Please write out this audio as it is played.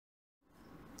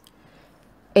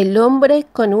El hombre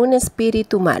con un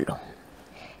espíritu malo.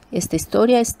 Esta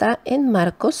historia está en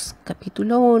Marcos,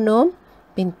 capítulo 1,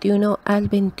 21 al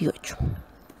 28.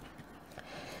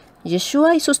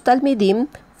 YESHUA y sus talmidim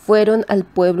fueron al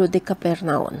pueblo de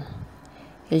Capernaum.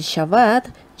 El Shabbat,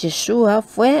 YESHUA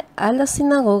fue a la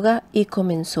sinagoga y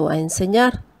comenzó a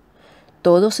enseñar.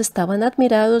 Todos estaban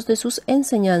admirados de sus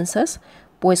enseñanzas,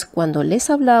 pues cuando les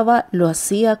hablaba lo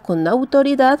hacía con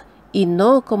autoridad y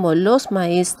no como los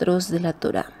maestros de la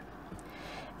Torah.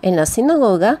 En la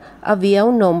sinagoga había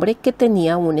un hombre que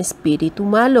tenía un espíritu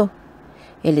malo.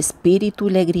 El espíritu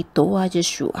le gritó a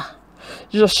YESHUA: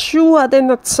 Yeshua de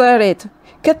Nazaret,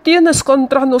 ¿qué tienes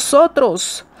contra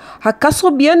nosotros?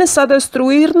 ¿Acaso vienes a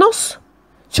destruirnos?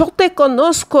 Yo te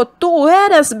conozco, tú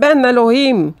eres Ben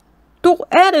Elohim, tú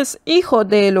eres hijo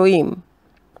de Elohim.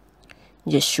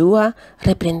 YESHUA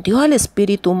reprendió al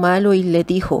espíritu malo y le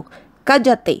dijo: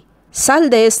 cállate, sal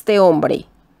de este hombre.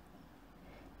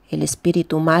 El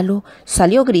espíritu malo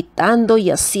salió gritando y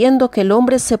haciendo que el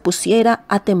hombre se pusiera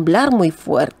a temblar muy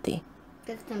fuerte.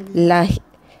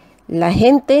 La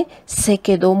gente se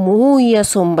quedó muy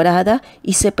asombrada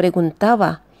y se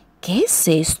preguntaba: ¿qué es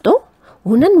esto?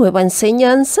 ¿Una nueva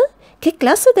enseñanza? ¿Qué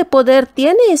clase de poder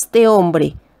tiene este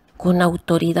hombre? Con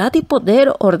autoridad y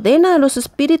poder ordena a los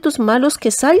espíritus malos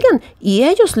que salgan y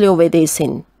ellos le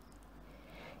obedecen.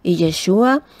 Y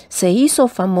YESHUA se hizo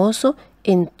famoso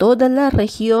en toda la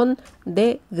región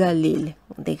de Galilea.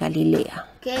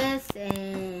 ¿Qué es